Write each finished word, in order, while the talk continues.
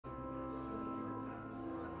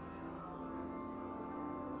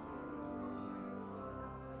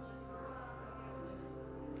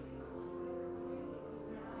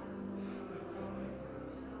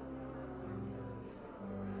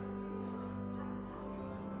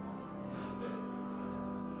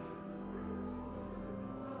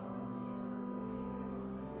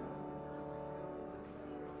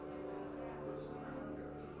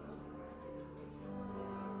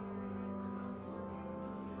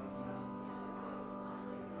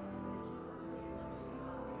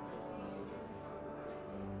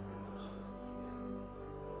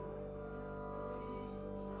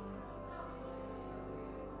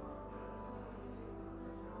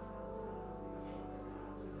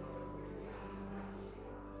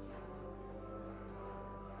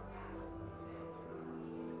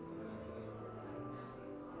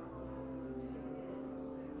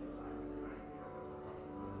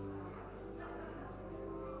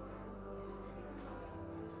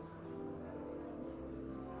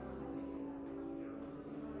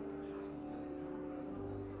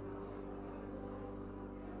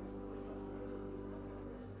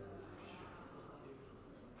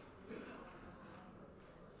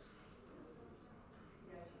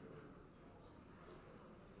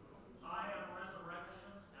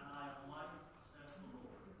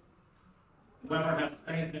Whoever has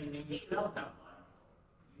faith in me shall have life,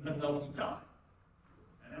 even though he die.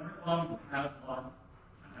 And everyone who has life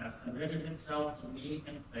and has committed himself to me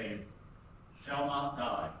in faith shall not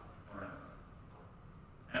die forever.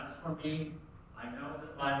 As for me, I know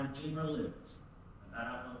that my Redeemer lives, and that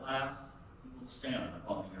at the last he will stand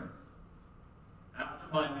upon the earth.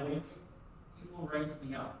 After my waking, he will raise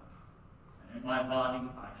me up, and in my body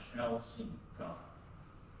I shall see God.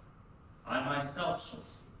 I myself shall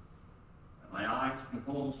see, and my eyes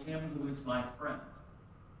behold him who is my friend,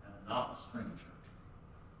 and not a stranger.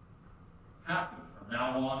 Happy from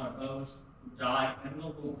now on are those who die in the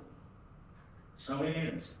Lord. So it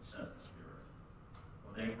is, says the Spirit,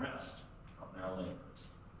 for they rest from their labors.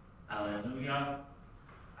 Alleluia.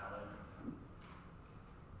 Alleluia.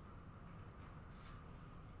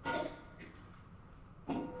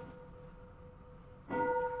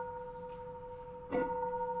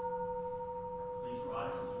 Please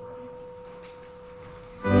rise as you pray.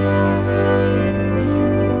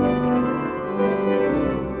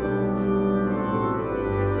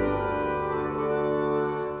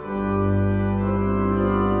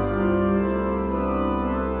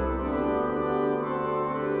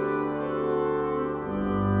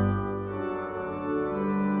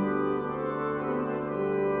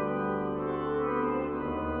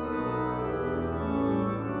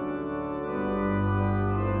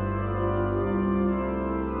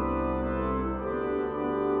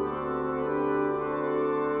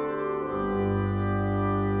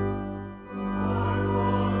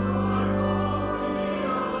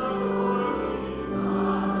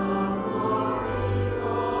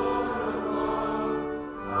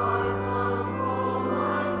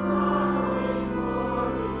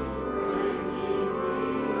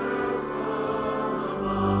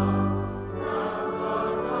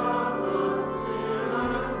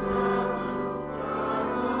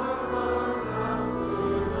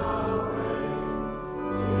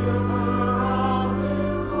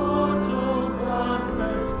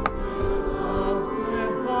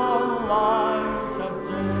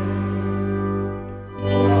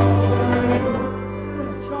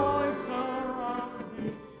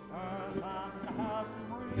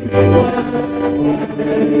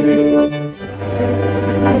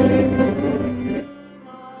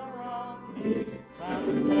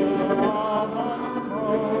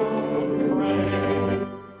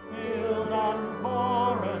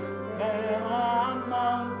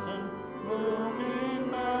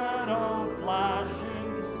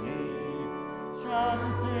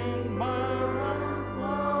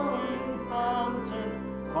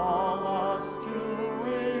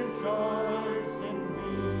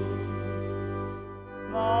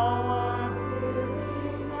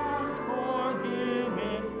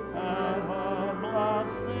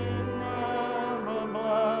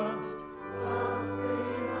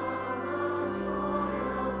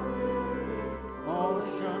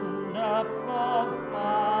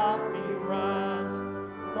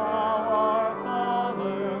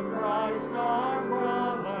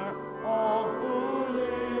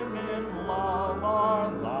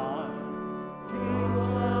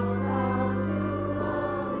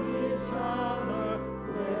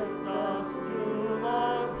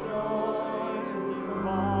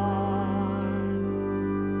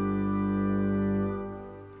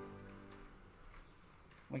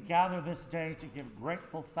 Gather this day to give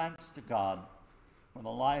grateful thanks to God for the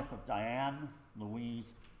life of Diane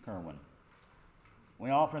Louise Kirwin. We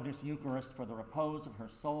offer this Eucharist for the repose of her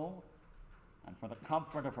soul and for the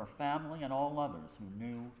comfort of her family and all others who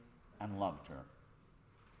knew and loved her.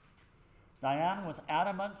 Diane was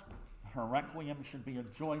adamant that her requiem should be a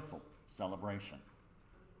joyful celebration.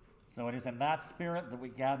 So it is in that spirit that we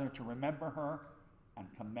gather to remember her and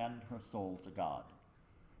commend her soul to God,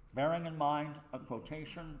 bearing in mind a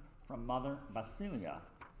quotation from Mother Basilia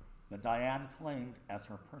that Diane claimed as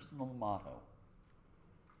her personal motto.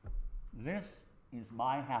 This is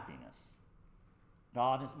my happiness.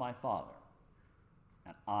 God is my Father,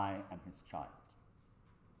 and I am his child.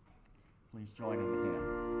 Please join in the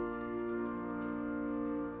hymn.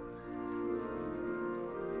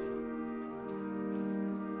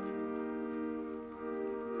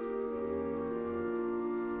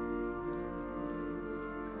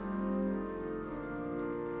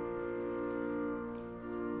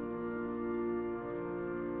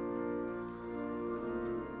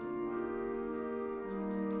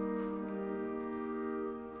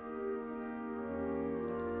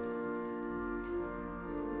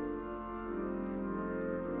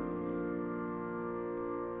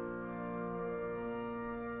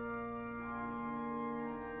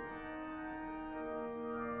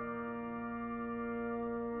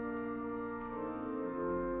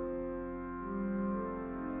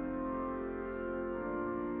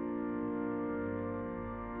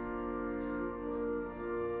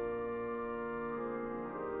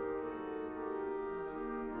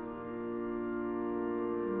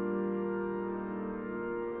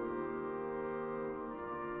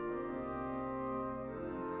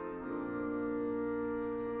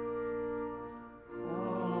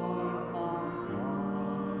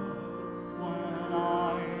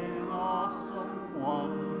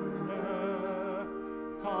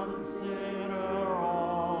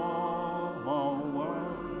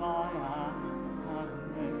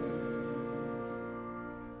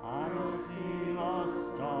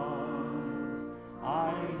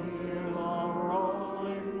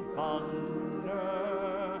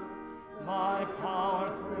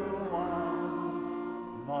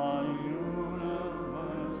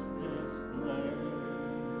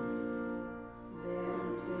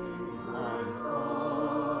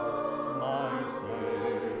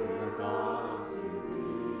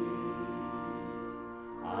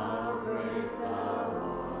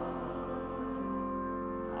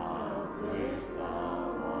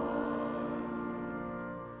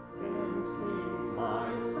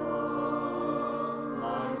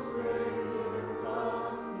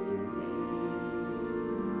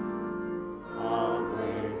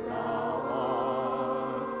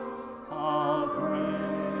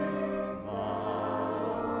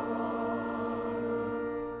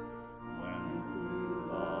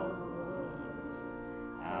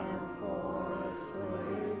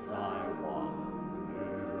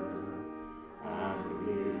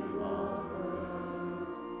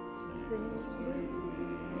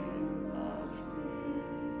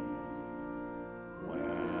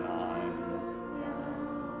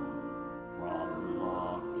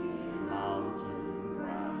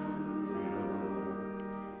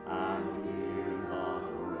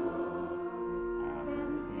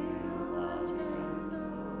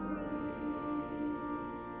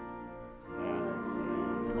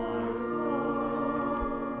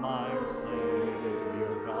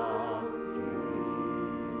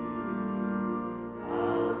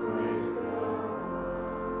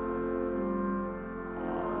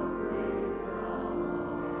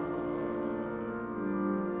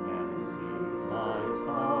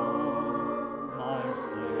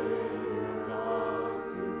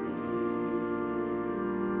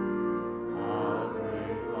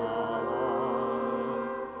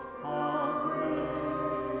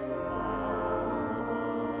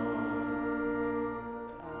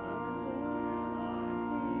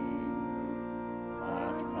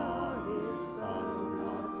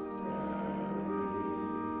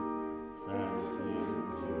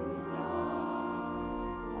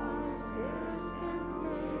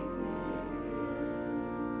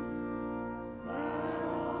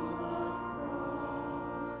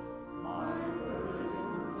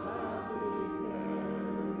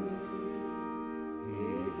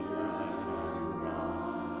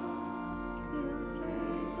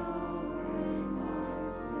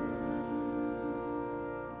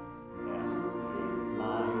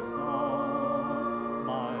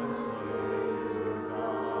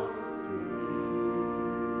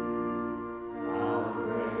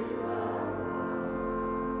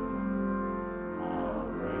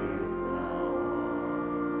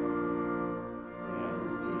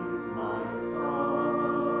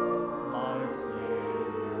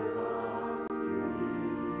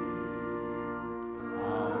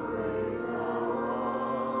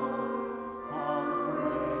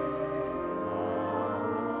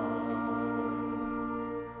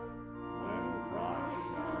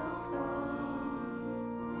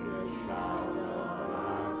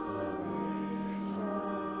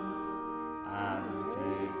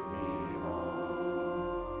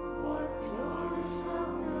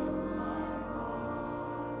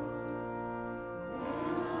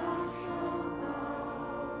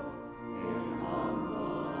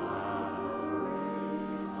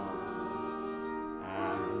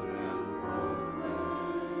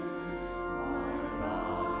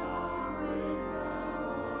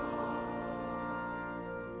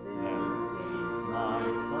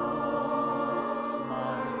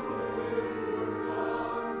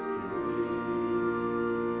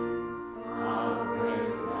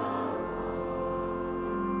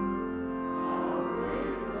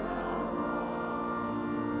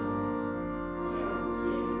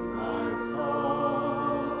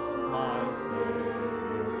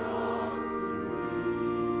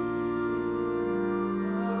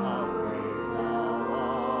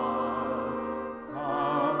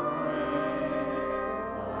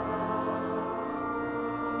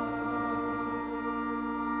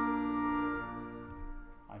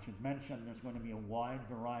 mentioned, there's going to be a wide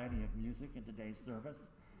variety of music in today's service,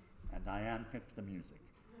 and Diane picked the music.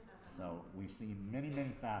 So we've seen many,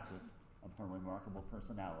 many facets of her remarkable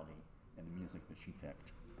personality in the music that she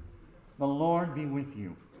picked. The Lord be with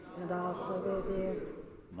you. And also with you.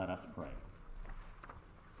 Let us pray.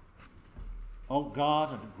 O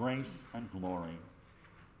God of grace and glory,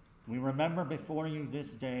 we remember before you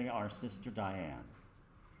this day our sister Diane.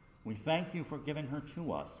 We thank you for giving her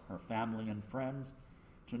to us, her family and friends,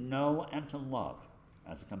 to know and to love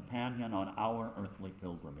as a companion on our earthly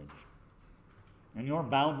pilgrimage. In your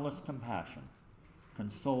boundless compassion,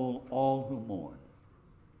 console all who mourn.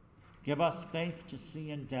 Give us faith to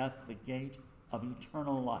see in death the gate of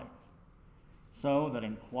eternal life, so that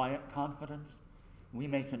in quiet confidence we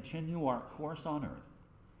may continue our course on earth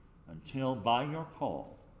until, by your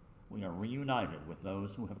call, we are reunited with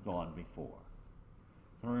those who have gone before.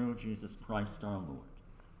 Through Jesus Christ our Lord.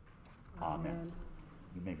 Amen.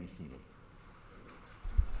 You may be seated.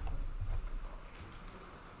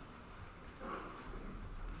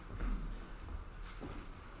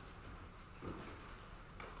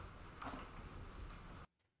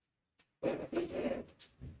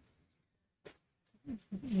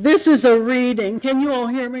 This is a reading. Can you all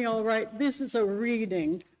hear me all right? This is a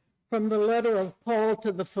reading from the letter of Paul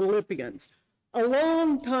to the Philippians. A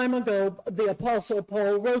long time ago, the Apostle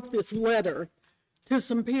Paul wrote this letter to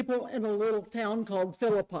some people in a little town called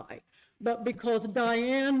Philippi. But because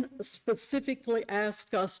Diane specifically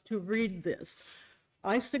asked us to read this,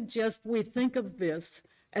 I suggest we think of this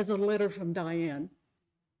as a letter from Diane.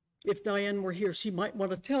 If Diane were here, she might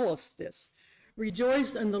want to tell us this.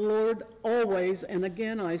 Rejoice in the Lord always, and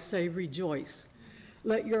again I say rejoice.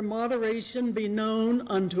 Let your moderation be known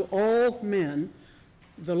unto all men.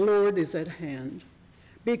 The Lord is at hand.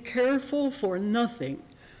 Be careful for nothing,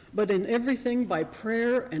 but in everything by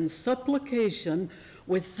prayer and supplication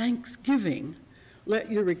with thanksgiving,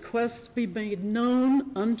 let your requests be made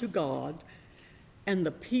known unto God, and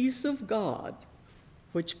the peace of God,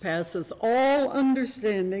 which passes all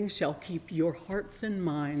understanding, shall keep your hearts and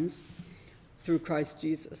minds through Christ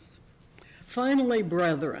Jesus. Finally,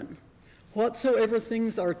 brethren, whatsoever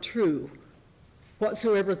things are true,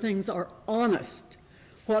 whatsoever things are honest,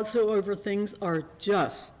 whatsoever things are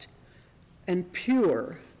just and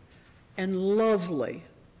pure and lovely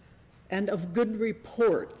and of good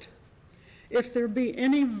report, if there be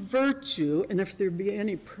any virtue and if there be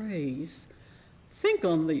any praise, think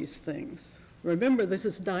on these things. Remember, this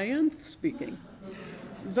is Diane speaking.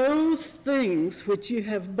 Those things which you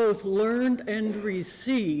have both learned and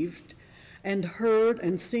received and heard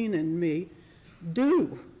and seen in me,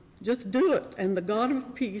 do. Just do it, and the God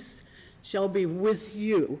of peace shall be with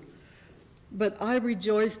you. But I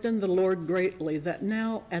rejoiced in the Lord greatly that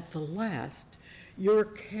now at the last your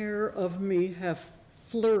care of me hath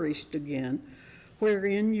flourished again,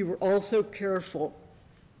 wherein you were also careful,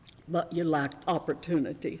 but you lacked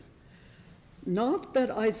opportunity. Not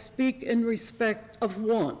that I speak in respect of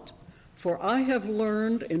want, for I have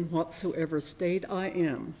learned in whatsoever state I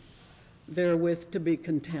am, therewith to be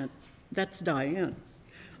content. That's Diane.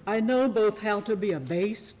 I know both how to be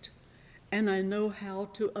abased, and I know how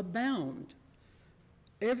to abound.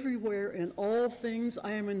 Everywhere in all things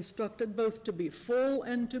I am instructed both to be full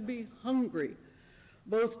and to be hungry,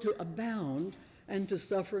 both to abound and to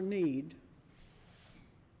suffer need.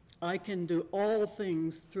 I can do all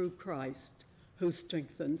things through Christ, who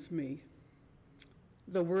strengthens me.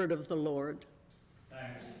 The word of the Lord.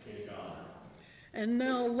 Thanks be to God. And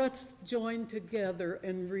now let's join together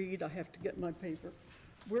and read. I have to get my paper.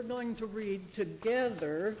 We're going to read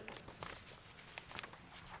together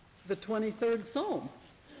the 23rd Psalm.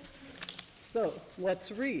 So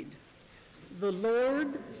let's read. The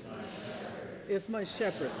Lord is my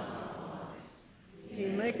shepherd. He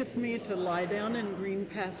maketh me to lie down in green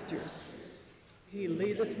pastures. He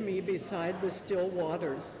leadeth me beside the still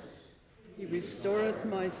waters. He restoreth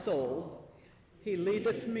my soul. He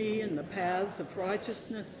leadeth me in the paths of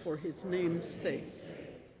righteousness for his name's sake.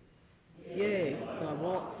 Yea, though I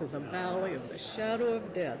walk through the valley of the shadow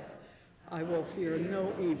of death, I will fear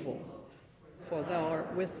no evil, for thou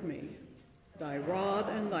art with me. Thy rod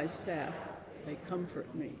and thy staff, they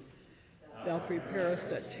comfort me. Thou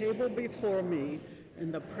preparest a table before me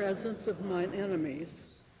in the presence of mine enemies.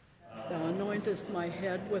 Thou anointest my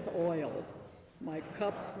head with oil. My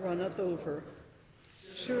cup runneth over.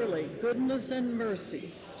 Surely goodness and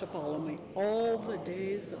mercy shall follow me all the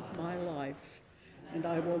days of my life, and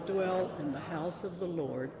I will dwell in the house of the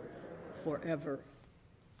Lord forever.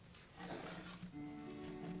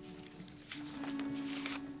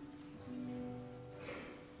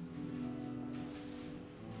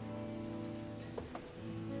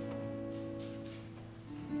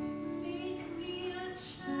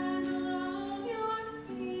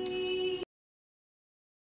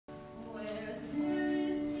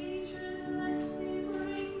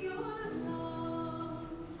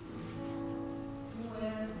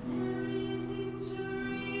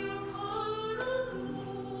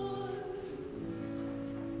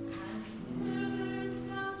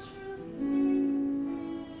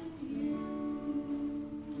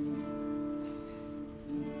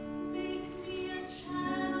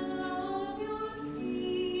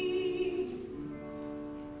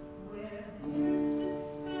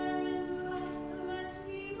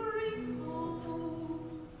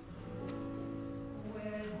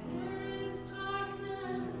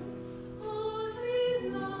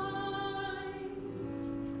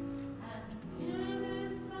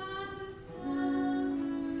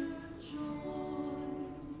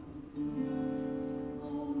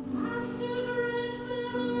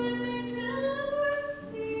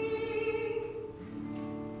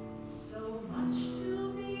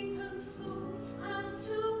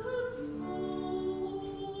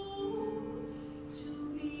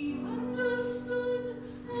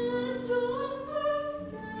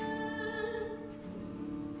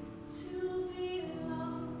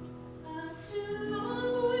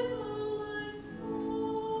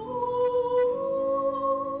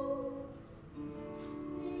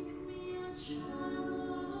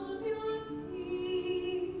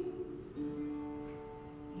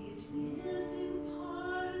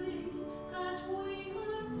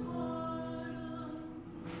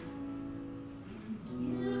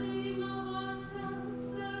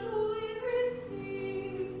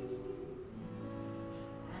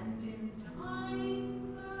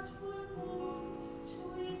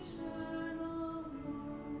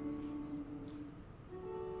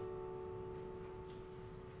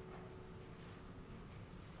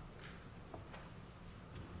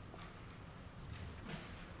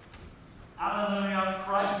 Hallelujah,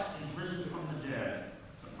 Christ is risen from the dead,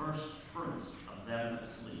 the first fruits of them that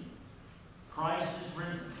sleep. Christ is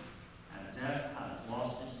risen, and death has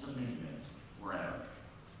lost its dominion forever.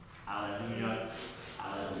 Hallelujah,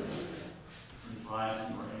 hallelujah. Please rise as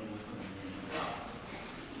you are able for the reading of the gospel.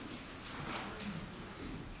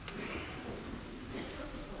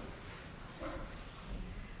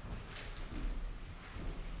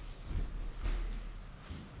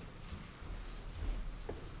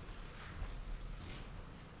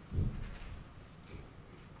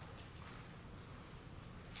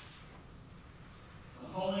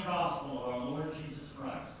 Holy Gospel of our Lord Jesus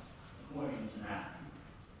Christ, according to Matthew.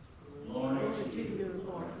 Glory to you,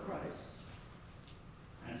 Lord Christ.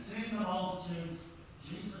 And seeing the multitudes,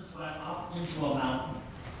 Jesus went up into a mountain.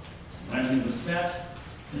 When he was set,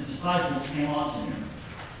 his disciples came unto him,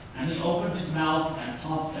 and he opened his mouth and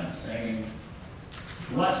taught them, saying,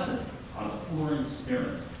 Blessed are the poor in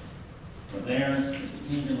spirit, for theirs is the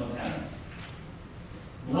kingdom of heaven.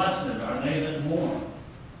 Blessed are they that mourn,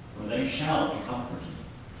 for they shall be comforted.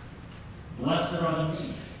 Blessed are the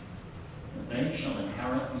meek, for they shall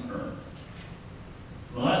inherit the earth.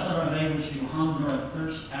 Blessed are they which do hunger and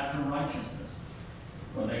thirst after righteousness,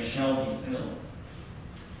 for they shall be filled.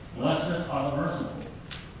 Blessed are the merciful,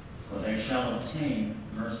 for they shall obtain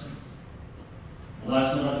mercy.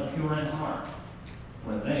 Blessed are the pure in heart,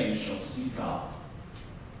 for they shall see God.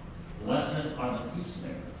 Blessed are the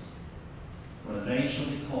peacemakers, for they shall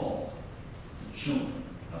be called the children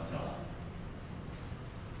of God.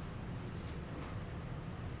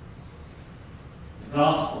 The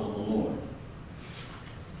Gospel of the Lord.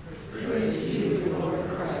 Praise to you, Lord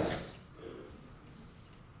Christ.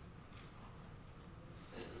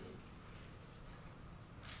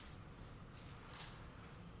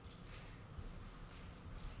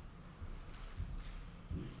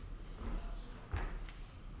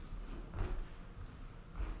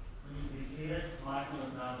 Please be seated. Michael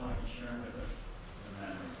is now going to share with us the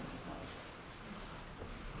memories of his life.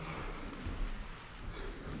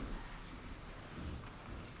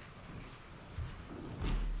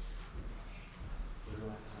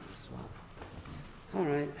 All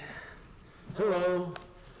right. Hello.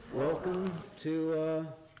 Welcome to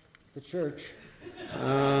the church.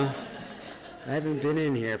 I haven't been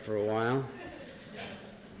in here for a while.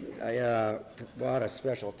 I bought a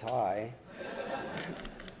special tie,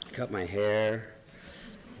 cut my hair.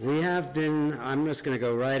 I'm just going to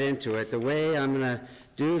go right into it. The way I'm going to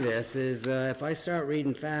do this is if I start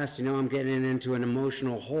reading fast, I'm getting into an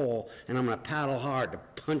emotional hole, and I'm going to paddle hard to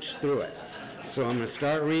punch through it. So I'm going to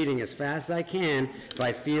start reading as fast as I can if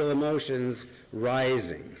I feel emotions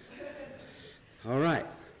rising. All right.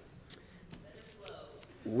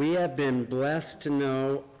 We have been blessed to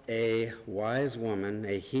know a wise woman,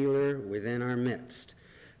 a healer within our midst.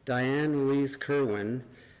 Diane Louise Kirwin,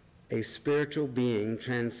 a spiritual being,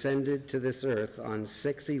 transcended to this earth on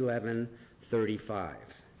 6/11/35.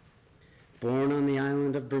 Born on the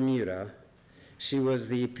island of Bermuda, she was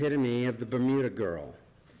the epitome of the Bermuda girl.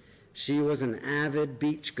 She was an avid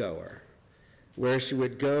beachgoer, where she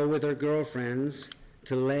would go with her girlfriends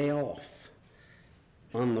to lay off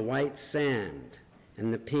on the white sand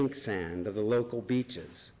and the pink sand of the local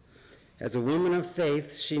beaches. As a woman of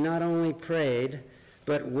faith, she not only prayed,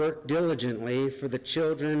 but worked diligently for the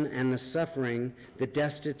children and the suffering, the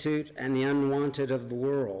destitute and the unwanted of the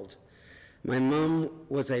world. My mom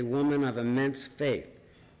was a woman of immense faith.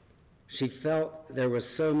 She felt there was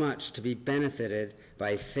so much to be benefited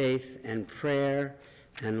by faith and prayer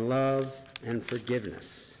and love and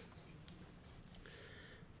forgiveness.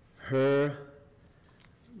 I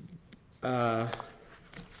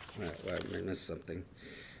missed something.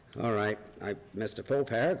 All right, I missed a whole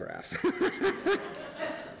paragraph. It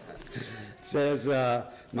says,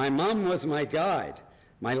 my mom was my guide,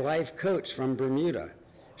 my life coach from Bermuda.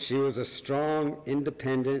 She was a strong,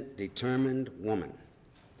 independent, determined woman.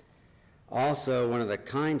 Also one of the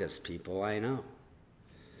kindest people I know.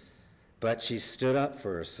 But she stood up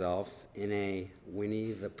for herself in a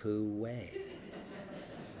Winnie the Pooh way.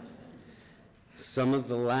 Some of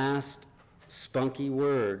the last spunky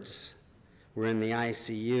words were in the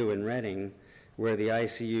ICU in Reading, where the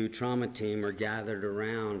ICU trauma team were gathered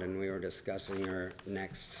around and we were discussing her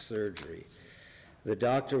next surgery. The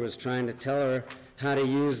doctor was trying to tell her how to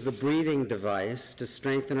use the breathing device to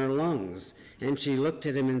strengthen her lungs, and she looked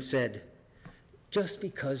at him and said, "Just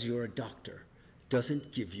because you're a doctor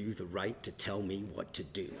doesn't give you the right to tell me what to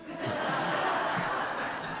do."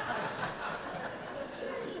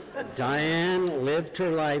 Diane lived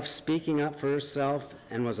her life speaking up for herself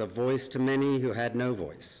and was a voice to many who had no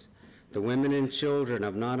voice, the women and children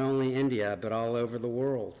of not only India but all over the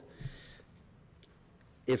world.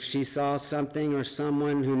 If she saw something or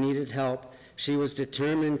someone who needed help, she was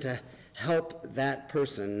determined to help that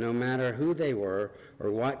person, no matter who they were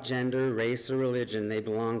or what gender, race, or religion they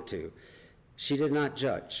belonged to. She did not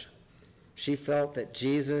judge. She felt that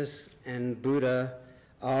Jesus and Buddha,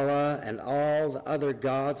 Allah, and all the other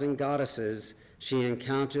gods and goddesses she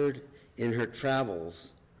encountered in her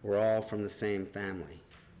travels were all from the same family.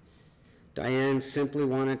 Diane simply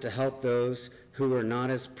wanted to help those who were not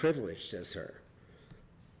as privileged as her.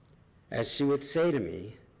 As she would say to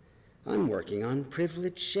me, "I'm working on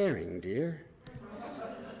privilege sharing, dear."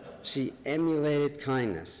 She emulated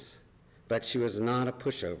kindness, but she was not a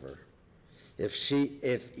pushover.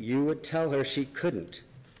 If you would tell her she couldn't,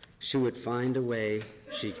 she would find a way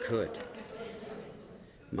she could.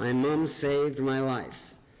 My mom saved my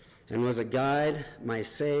life and was a guide, my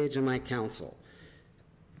sage, and my counsel.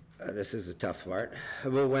 This is the tough part.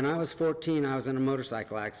 But when I was 14, I was in a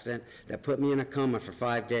motorcycle accident that put me in a coma for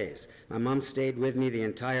 5 days. My mom stayed with me the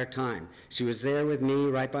entire time. She was there with me,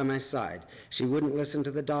 right by my side. She wouldn't listen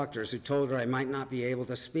to the doctors who told her I might not be able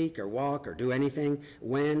to speak or walk or do anything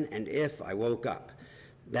when and if I woke up.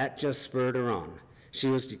 That just spurred her on. She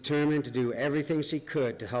was determined to do everything she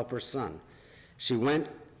could to help her son. She went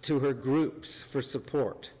to her groups for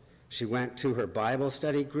support. She went to her Bible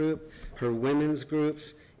study group, her women's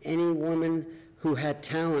groups, any woman who had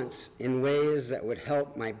talents in ways that would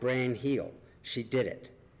help my brain heal. She did it.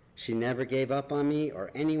 She never gave up on me or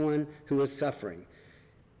anyone who was suffering.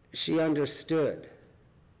 She understood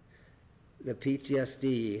the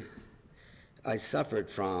PTSD I suffered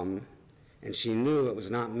from, and she knew it was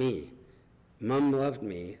not me. Mom loved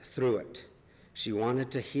me through it. She wanted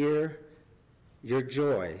to hear your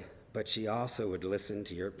joy, but she also would listen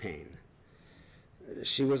to your pain.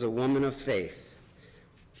 She was a woman of faith.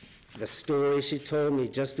 The story she told me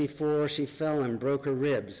just before she fell and broke her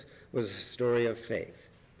ribs was a story of faith.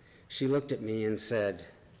 She looked at me and said,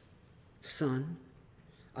 "Son,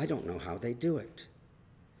 I don't know how they do it.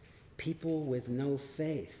 People with no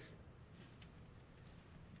faith.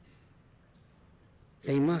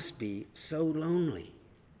 They must be so lonely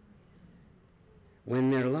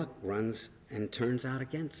when their luck runs and turns out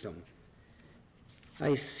against them.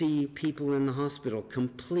 I see people in the hospital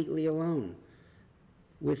completely alone,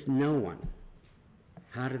 with no one.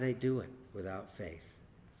 How do they do it without faith?"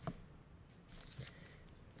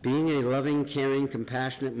 Being a loving, caring,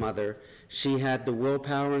 compassionate mother, she had the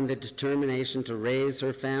willpower and the determination to raise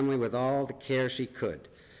her family with all the care she could.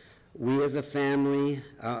 We as a family,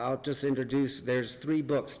 I'll just introduce, there's 3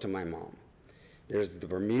 books to my mom. There's the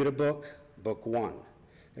Bermuda book, book 1.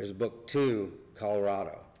 There's book 2,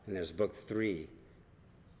 Colorado. And there's book 3,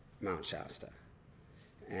 Mount Shasta.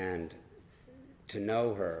 And to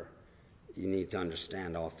know her, you need to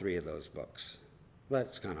understand all 3 of those books. But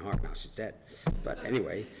it's kind of hard now, she's dead. But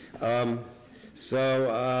anyway,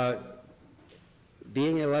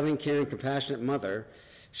 being a loving, caring, compassionate mother,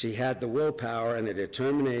 she had the willpower and the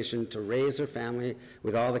determination to raise her family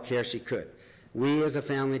with all the care she could. We as a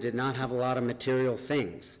family did not have a lot of material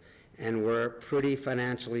things and were pretty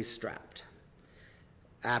financially strapped.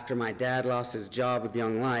 After my dad lost his job with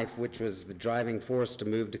Young Life, which was the driving force to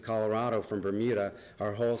move to Colorado from Bermuda,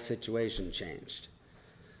 our whole situation changed.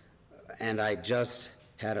 And I just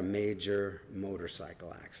had a major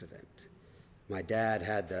motorcycle accident. My dad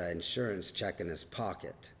had the insurance check in his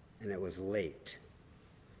pocket, and it was late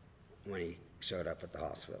when he showed up at the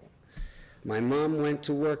hospital. My mom went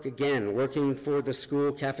to work again, working for the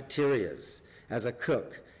school cafeterias as a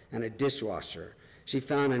cook and a dishwasher. She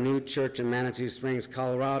found a new church in Manitou Springs,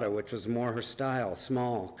 Colorado, which was more her style,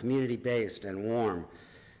 small, community-based, and warm,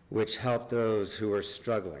 which helped those who were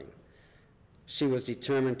struggling. She was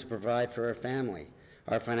determined to provide for her family.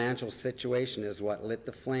 Our financial situation is what lit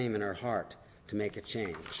the flame in her heart to make a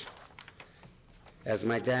change. As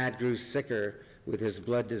my dad grew sicker with his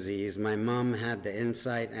blood disease, my mom had the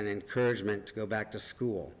insight and encouragement to go back to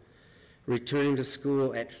school. Returning to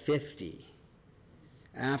school at 50,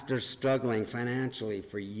 after struggling financially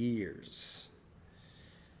for years,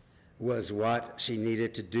 was what she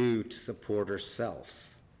needed to do to support herself.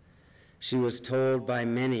 She was told by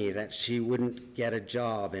many that she wouldn't get a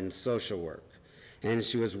job in social work, and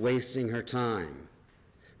she was wasting her time.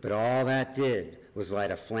 But all that did was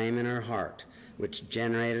light a flame in her heart, which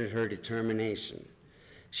generated her determination.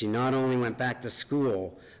 She not only went back to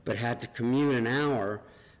school, but had to commute an hour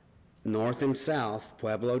north and south,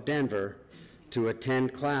 Pueblo, Denver, to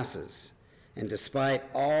attend classes. And despite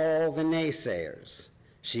all the naysayers,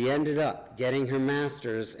 she ended up getting her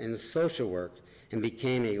master's in social work and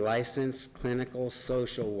became a licensed clinical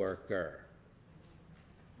social worker.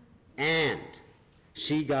 And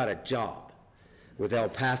she got a job. with El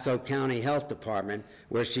Paso County Health Department,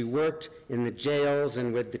 where she worked in the jails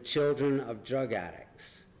and with the children of drug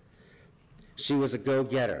addicts. She was a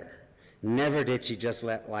go-getter. Never did she just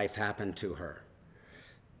let life happen to her.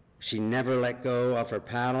 She never let go of her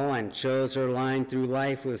paddle and chose her line through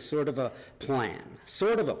life with sort of a plan,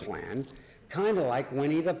 kind of like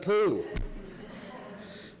Winnie the Pooh.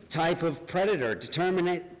 Type of predator,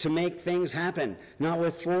 determined to make things happen, not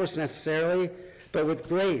with force necessarily, but with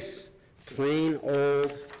grace. Plain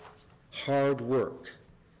old hard work,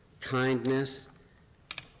 kindness,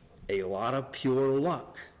 a lot of pure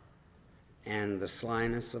luck, and the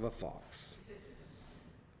slyness of a fox.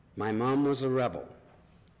 My mom was a rebel.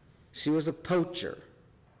 She was a poacher,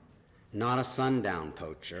 not a sundown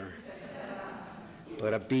poacher,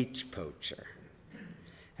 but a beach poacher.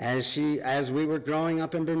 As we were growing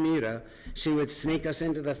up in Bermuda, she would sneak us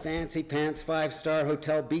into the fancy pants 5-star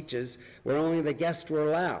hotel beaches where only the guests were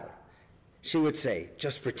allowed. She would say,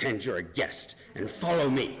 "Just pretend you're a guest and follow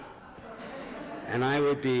me." And I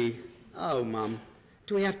would be, "Oh, Mom,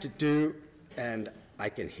 do we have to do?" And I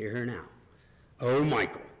can hear her now. "Oh,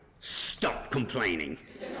 Michael, stop complaining."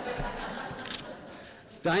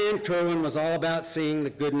 Diane Kirwin was all about seeing the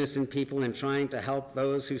goodness in people and trying to help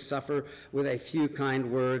those who suffer with a few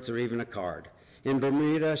kind words or even a card. In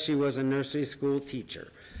Bermuda, she was a nursery school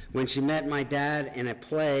teacher. When she met my dad in a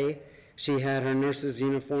play, she had her nurse's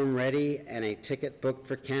uniform ready and a ticket booked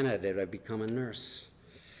for Canada to become a nurse.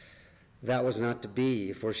 That was not to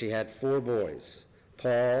be, for she had 4 boys,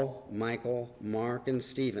 Paul, Michael, Mark, and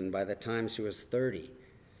Stephen, by the time she was 30.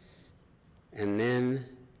 And then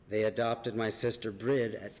they adopted my sister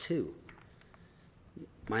Brid at 2.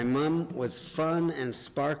 My mom was fun and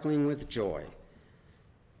sparkling with joy.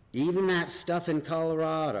 Even that stuff in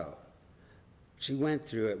Colorado, she went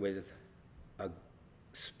through it with a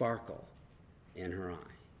sparkle in her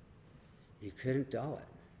eye. You couldn't dull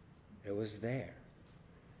it. It was there.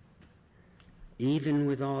 Even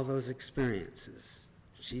with all those experiences,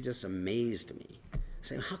 she just amazed me.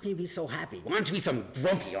 Saying, "How can you be so happy? Why don't you be some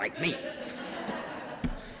grumpy like me?"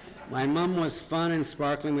 My mom was fun and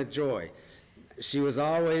sparkling with joy. She was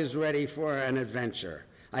always ready for an adventure.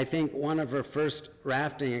 I think one of her first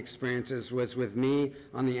rafting experiences was with me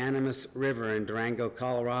on the Animas River in Durango,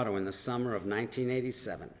 Colorado in the summer of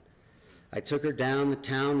 1987. I took her down the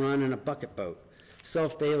town run in a bucket boat.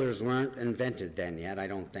 Self-bailers weren't invented then yet, I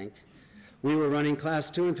don't think. We were running class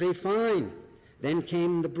 2 and 3 fine. Then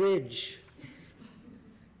came the bridge.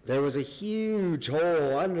 There was a huge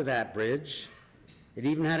hole under that bridge. It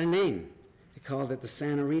even had a name. They called it the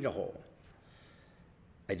Santa Rita Hole.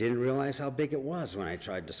 I didn't realize how big it was when I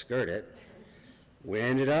tried to skirt it. We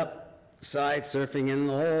ended up side surfing in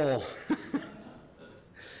the hole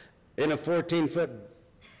in a 14-foot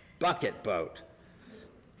bucket boat.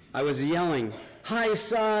 I was yelling, high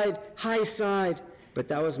side, but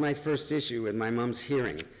that was my first issue with my mom's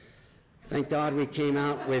hearing. Thank God we came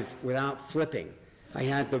out without flipping. I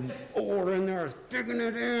had the oar in there, I was digging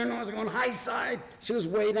it in, I was going high side, she was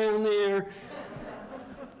way down there.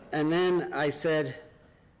 And then I said,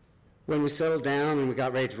 when we settled down and we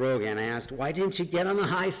got ready to row again, I asked, "Why didn't you get on the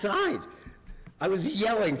high side? I was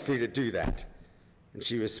yelling for you to do that." And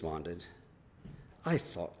she responded, "I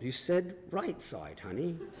thought you said right side,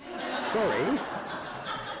 honey. Sorry."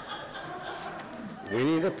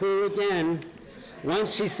 Winnie the Pooh again.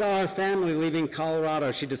 Once she saw her family leaving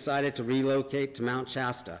Colorado, she decided to relocate to Mount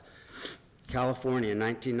Shasta, California in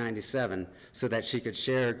 1997 so that she could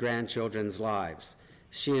share her grandchildren's lives.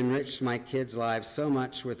 She enriched my kids' lives so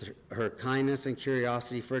much with her kindness and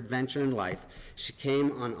curiosity for adventure and life. She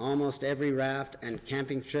came on almost every raft and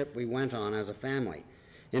camping trip we went on as a family.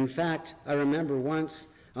 In fact, I remember once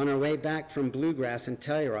on our way back from Bluegrass and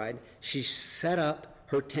Telluride, she set up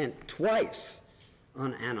her tent twice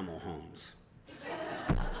on animal homes.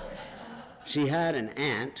 She had an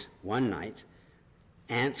ant one night,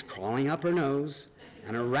 ants crawling up her nose,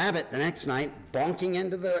 and a rabbit the next night bonking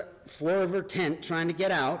into the floor of her tent trying to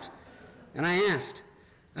get out. And I asked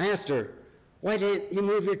her, "Why didn't you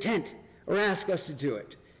move your tent or ask us to do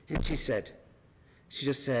it?" And she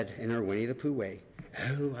just said in her Winnie the Pooh way,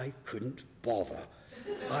 "Oh, I couldn't bother.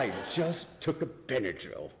 I just took a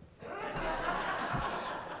Benadryl."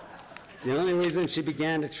 The only reason she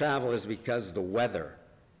began to travel is because of the weather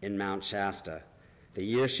in Mount Shasta. The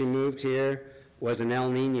year she moved here was an El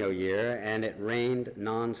Nino year, and it rained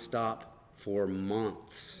nonstop for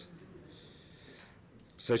months.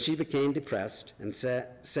 So she became depressed and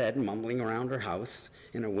said, mumbling around her house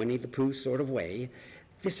in a Winnie the Pooh sort of way,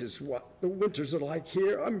 "This is what the winters are like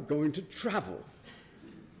here. I'm going to travel."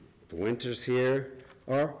 "The winters here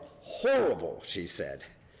are horrible," she said.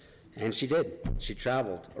 And she did. She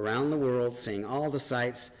traveled around the world, seeing all the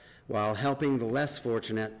sights while helping the less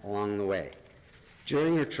fortunate along the way.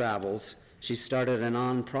 During her travels, she started a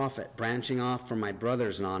nonprofit branching off from my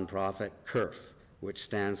brother's nonprofit, KIRF, which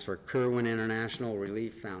stands for Kirwin International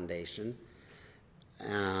Relief Foundation.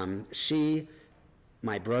 She,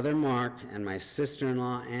 my brother Mark, and my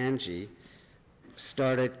sister-in-law Angie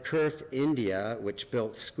started KIRF India, which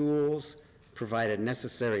built schools, provided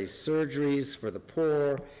necessary surgeries for the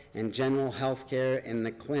poor, and general health care in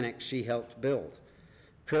the clinic she helped build.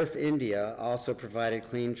 KIRF India also provided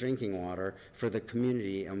clean drinking water for the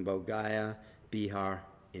community in Bodh Bihar,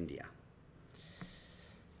 India.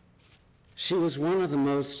 She was one of the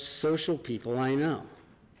most social people I know.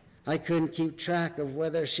 I couldn't keep track of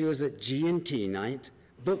whether she was at G&T night,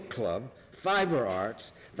 book club, fiber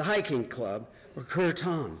arts, the hiking club, or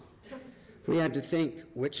kirtan. We had to think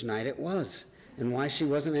which night it was and why she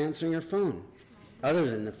wasn't answering her phone, other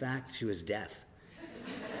than the fact she was deaf.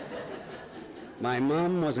 My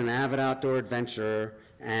mom was an avid outdoor adventurer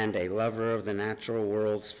and a lover of the natural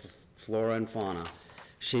world's flora and fauna.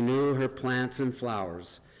 She knew her plants and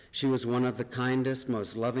flowers. She was one of the kindest,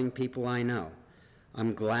 most loving people I know.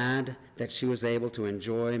 I'm glad that she was able to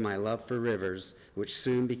enjoy my love for rivers, which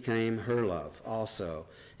soon became her love also,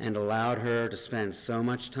 and allowed her to spend so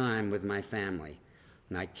much time with my family.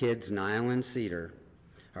 My kids, Niall and Cedar,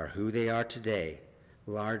 are who they are today,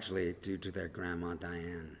 largely due to their grandma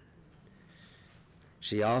Diane.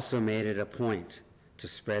 She also made it a point to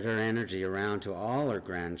spread her energy around to all her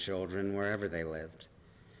grandchildren wherever they lived.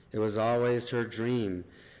 It was always her dream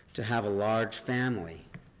to have a large family,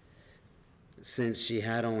 since she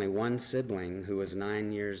had only one sibling who was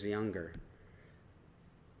 9 years younger.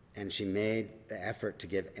 And she made the effort to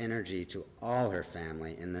give energy to all her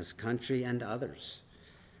family in this country and others.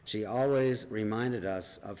 She always reminded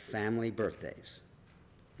us of family birthdays.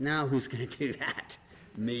 Now who's going to do that?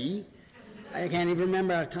 Me? I can't even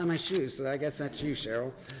remember how to tie my shoes, so I guess that's you,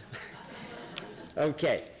 Cheryl.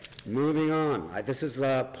 Okay, moving on. This is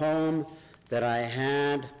a poem that I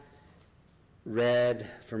had read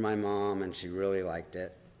for my mom, and she really liked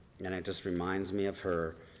it, and it just reminds me of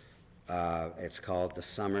her. It's called The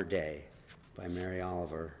Summer Day by Mary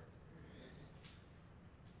Oliver.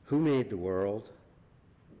 Who made the world?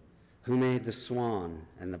 Who made the swan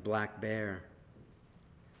and the black bear?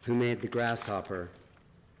 Who made the grasshopper?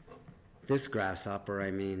 This grasshopper,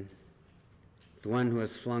 I mean, the one who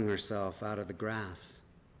has flung herself out of the grass,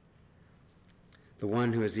 the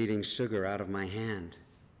one who is eating sugar out of my hand,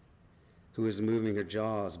 who is moving her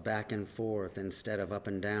jaws back and forth instead of up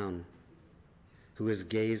and down, who is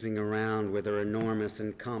gazing around with her enormous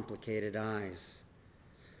and complicated eyes.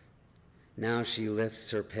 Now she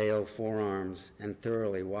lifts her pale forearms and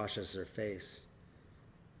thoroughly washes her face.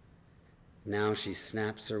 Now she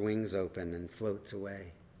snaps her wings open and floats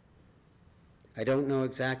away. I don't know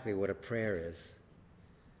exactly what a prayer is.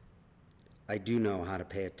 I do know how to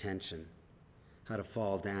pay attention, how to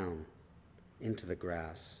fall down into the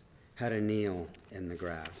grass, how to kneel in the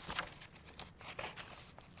grass,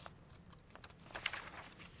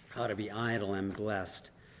 how to be idle and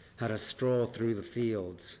blessed, how to stroll through the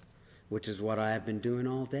fields, which is what I have been doing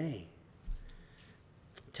all day.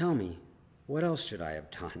 Tell me, what else should I have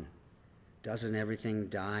done? Doesn't everything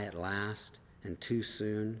die at last and too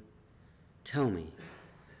soon? Tell me,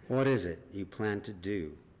 what is it you plan to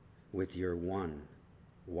do with your one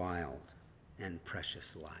wild and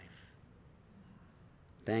precious life?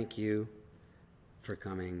 Thank you for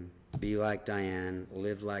coming. Be like Diane,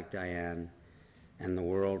 live like Diane, and the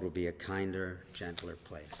world will be a kinder, gentler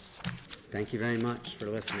place. Thank you very much for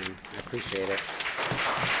listening. I appreciate it.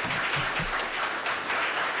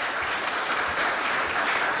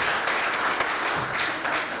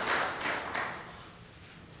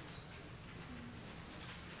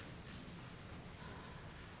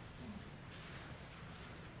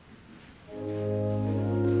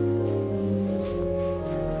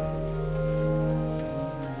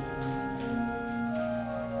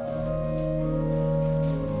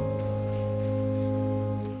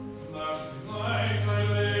 Last night I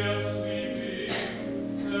lay a-sleeping,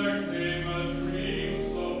 there came a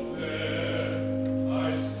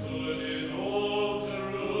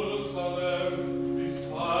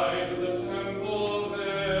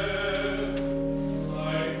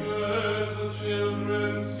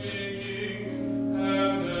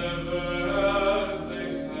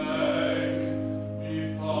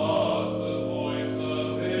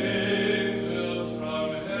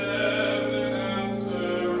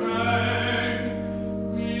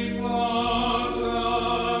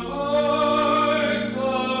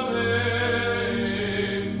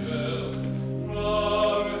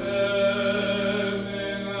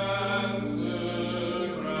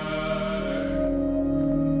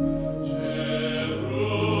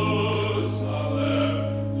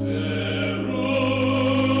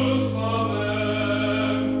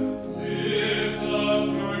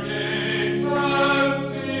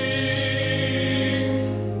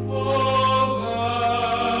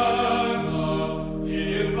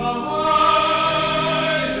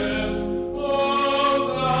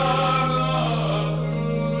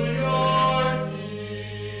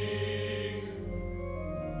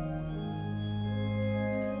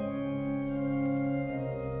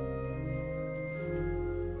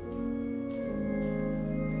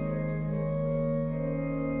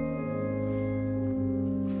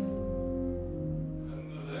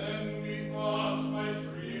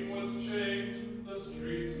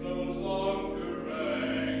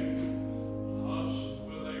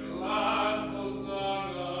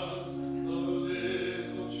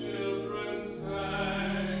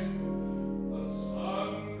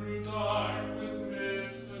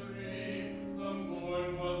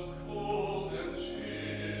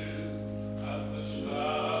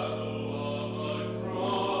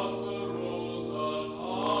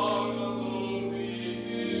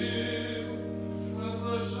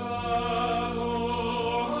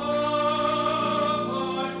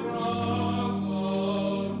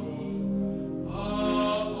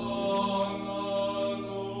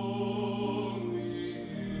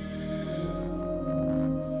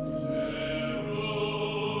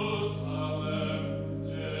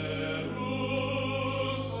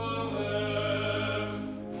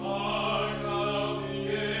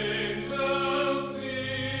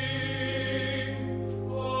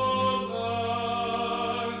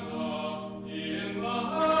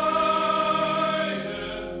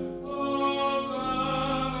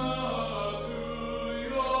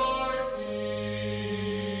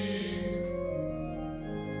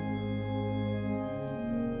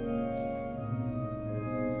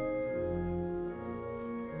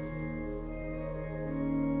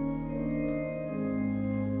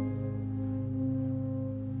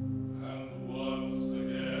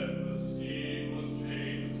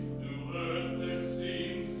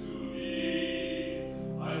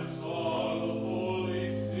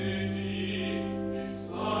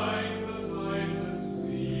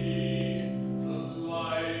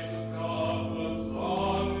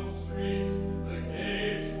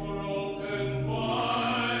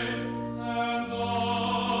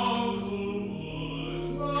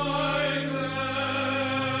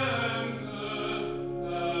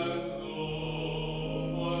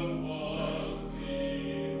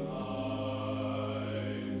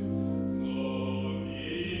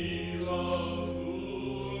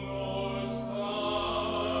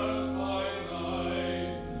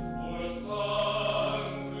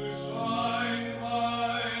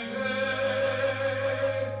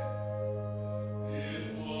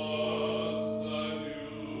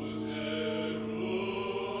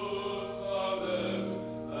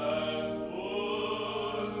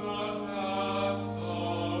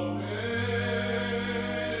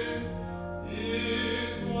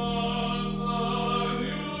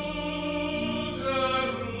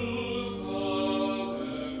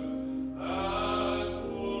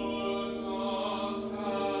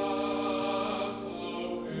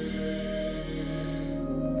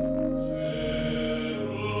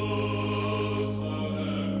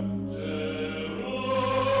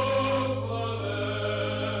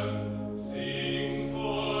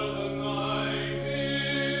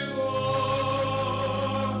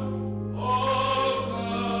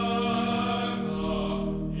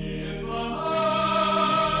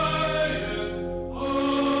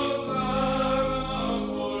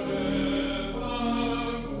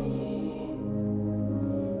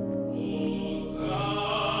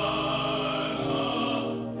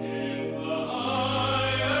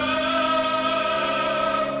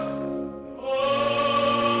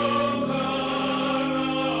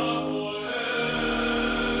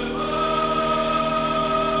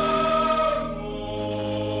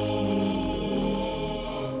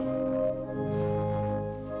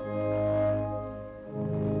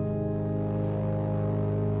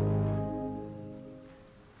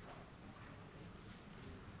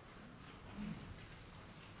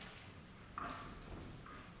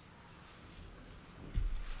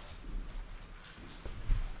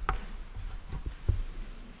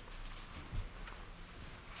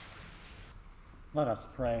Let us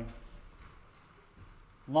pray.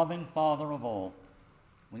 Loving Father of all,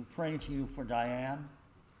 we pray to you for Diane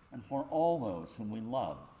and for all those whom we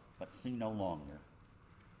love but see no longer.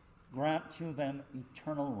 Grant to them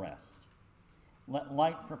eternal rest. Let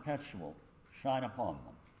light perpetual shine upon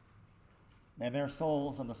them. May their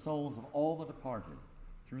souls and the souls of all the departed,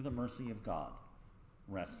 through the mercy of God,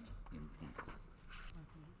 rest in peace.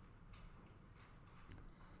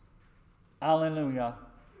 Alleluia.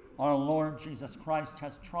 Our Lord Jesus Christ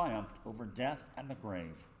has triumphed over death and the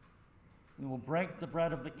grave. We will break the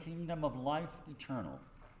bread of the kingdom of life eternal,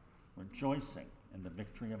 rejoicing in the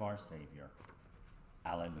victory of our Savior.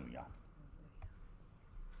 Alleluia.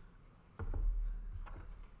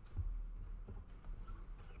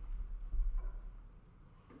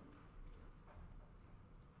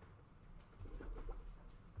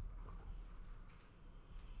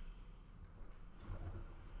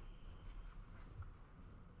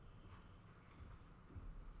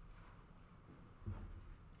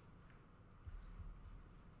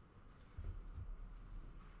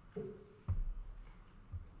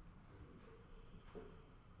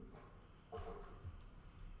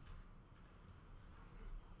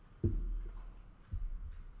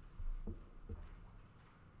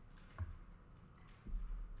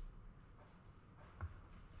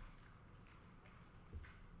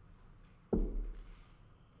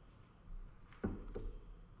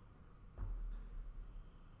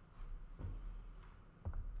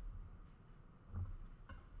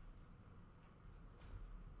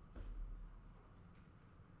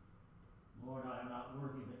 Lord, I am not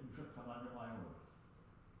worthy that you should come under my roof,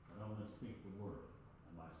 but only speak the word,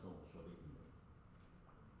 and my soul shall be healed.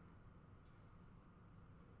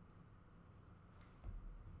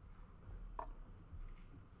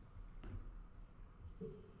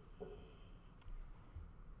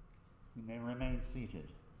 You may remain seated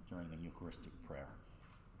during the Eucharistic prayer.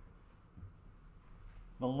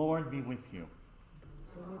 The Lord be with you.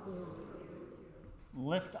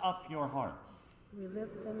 Lift up your hearts. We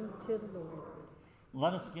lift them to the Lord.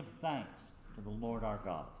 Let us give thanks to the Lord our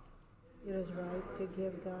God. It is right to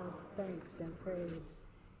give God thanks and praise.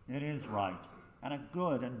 It is right and a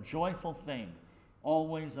good and joyful thing,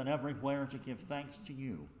 always and everywhere to give thanks to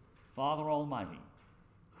you, Father Almighty,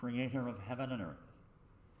 Creator of heaven and earth,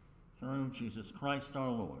 through Jesus Christ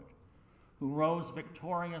our Lord, who rose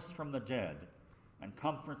victorious from the dead and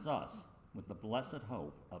comforts us with the blessed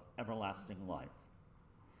hope of everlasting life.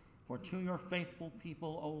 For to your faithful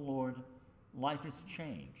people, O Lord, life is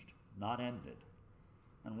changed, not ended.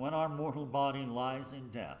 And when our mortal body lies in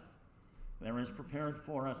death, there is prepared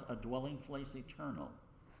for us a dwelling place eternal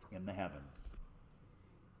in the heavens.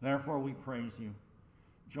 Therefore we praise you,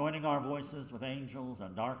 joining our voices with angels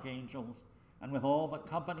and archangels, and with all the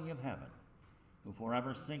company of heaven, who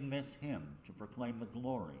forever sing this hymn to proclaim the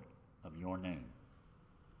glory of your name.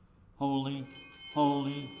 Holy,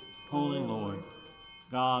 holy, holy Lord,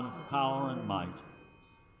 God of power and might,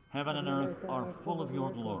 heaven and earth are full of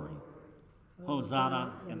your glory.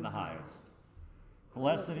 Hosanna in the highest.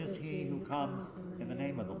 Blessed is he who comes in the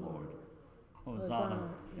name of the Lord. Hosanna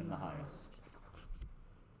in the highest.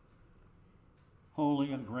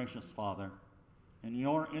 Holy and gracious Father, in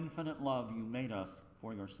your infinite love you made us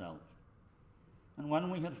for yourself. And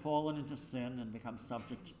when we had fallen into sin and become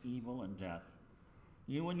subject to evil and death,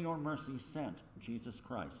 you in your mercy sent Jesus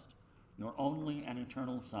Christ, your only and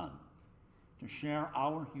eternal Son, to share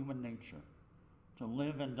our human nature, to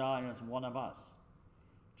live and die as one of us,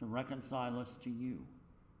 to reconcile us to you,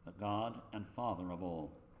 the God and Father of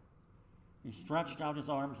all. He stretched out his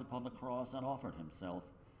arms upon the cross and offered himself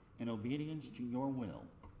in obedience to your will,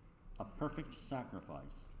 a perfect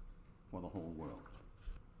sacrifice for the whole world.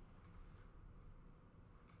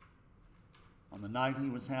 On the night he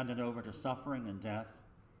was handed over to suffering and death,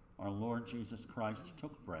 our Lord Jesus Christ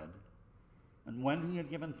took bread, and when he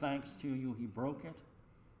had given thanks to you, he broke it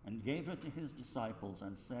and gave it to his disciples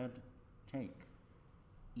and said, "Take,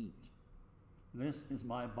 eat. This is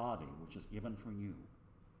my body, which is given for you.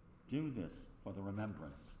 Do this for the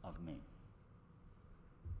remembrance of me."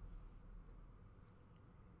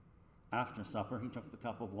 After supper, he took the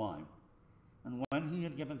cup of wine, and when he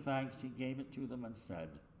had given thanks, he gave it to them and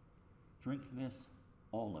said, "Drink this,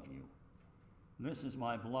 all of you. This is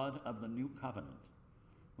my blood of the new covenant,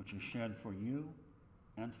 which is shed for you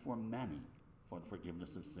and for many for the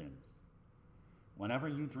forgiveness of sins. Whenever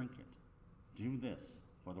you drink it, do this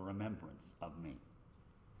for the remembrance of me."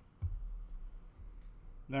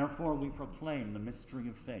 Therefore we proclaim the mystery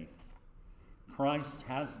of faith. Christ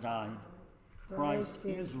has died. Christ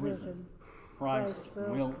is risen. Christ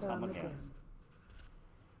will come again.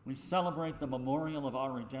 We celebrate the memorial of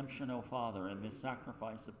our redemption, O Father, in this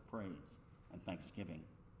sacrifice of praise and thanksgiving,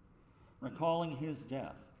 recalling his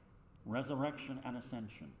death, resurrection, and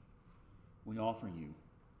ascension. We offer you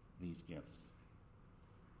these gifts.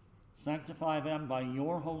 Sanctify them by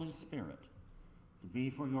your Holy Spirit to be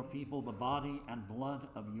for your people the body and blood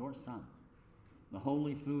of your Son, the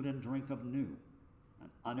holy food and drink of new and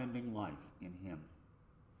unending life in him.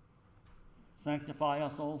 Sanctify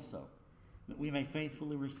us also, that we may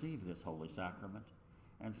faithfully receive this holy sacrament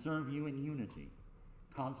and serve you in unity,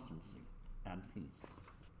 constancy, and peace.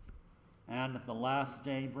 And at the last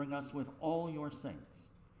day, bring us with all your saints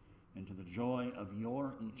into the joy of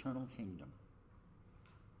your eternal kingdom.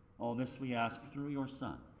 All this we ask through your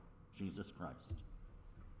Son, Jesus Christ.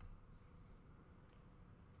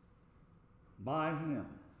 By him,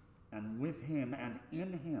 and with him, and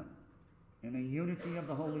in him, in the unity of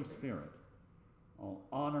the Holy Spirit, all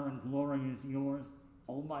honor and glory is yours,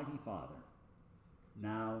 Almighty Father,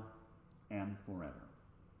 now and forever.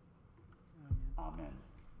 Amen.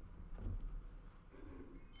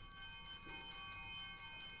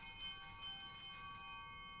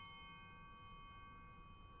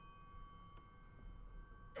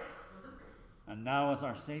 And now, as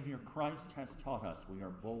our Savior Christ has taught us, we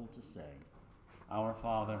are bold to say, Our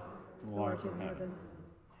Father, who art in heaven,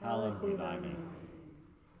 hallowed be thy name.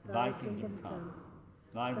 Thy kingdom come,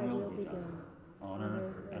 thy will be done, on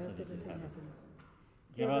earth as it is in heaven.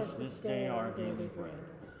 Give us this day our daily bread,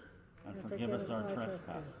 and forgive us our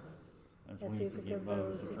trespasses, as we forgive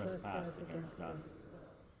those who trespass against us.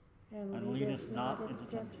 And lead us not into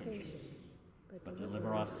temptation, but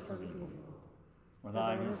deliver us from evil. For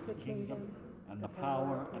thine is the kingdom, and the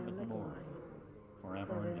power, and the glory,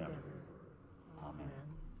 forever and ever. Amen.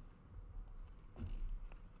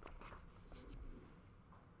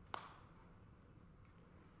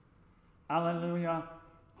 Alleluia.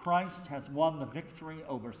 Christ has won the victory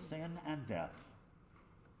over sin and death.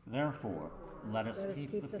 Therefore, let us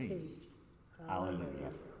keep the feast.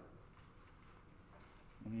 Alleluia.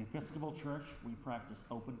 In the Episcopal Church, we practice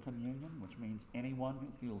open communion, which means anyone who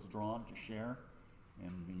feels drawn to share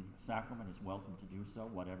in the sacrament is welcome to do so,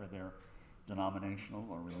 whatever their denominational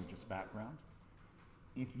or religious background.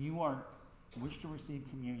 If you wish to receive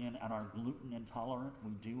communion and are gluten intolerant,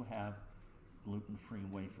 we do have gluten-free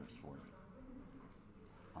wafers for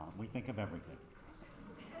you. We think of everything.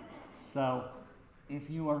 So if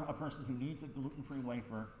you are a person who needs a gluten-free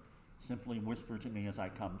wafer, simply whisper to me as I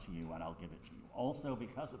come to you and I'll give it to you. Also,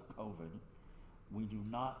 because of COVID, we do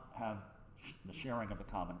not have the sharing of the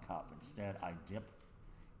common cup. Instead, I dip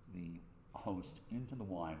the host into the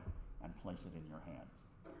wine and place it in your hands.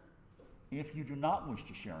 If you do not wish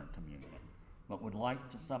to share in communion, but would like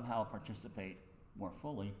to somehow participate more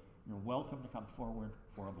fully, you're welcome to come forward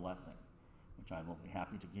for a blessing, which I will be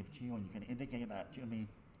happy to give to you, and you can indicate that to me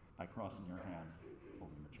by crossing your hands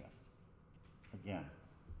over your chest. Again,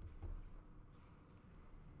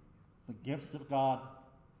 the gifts of God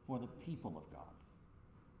for the people of God.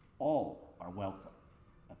 All are welcome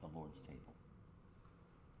at the Lord's table.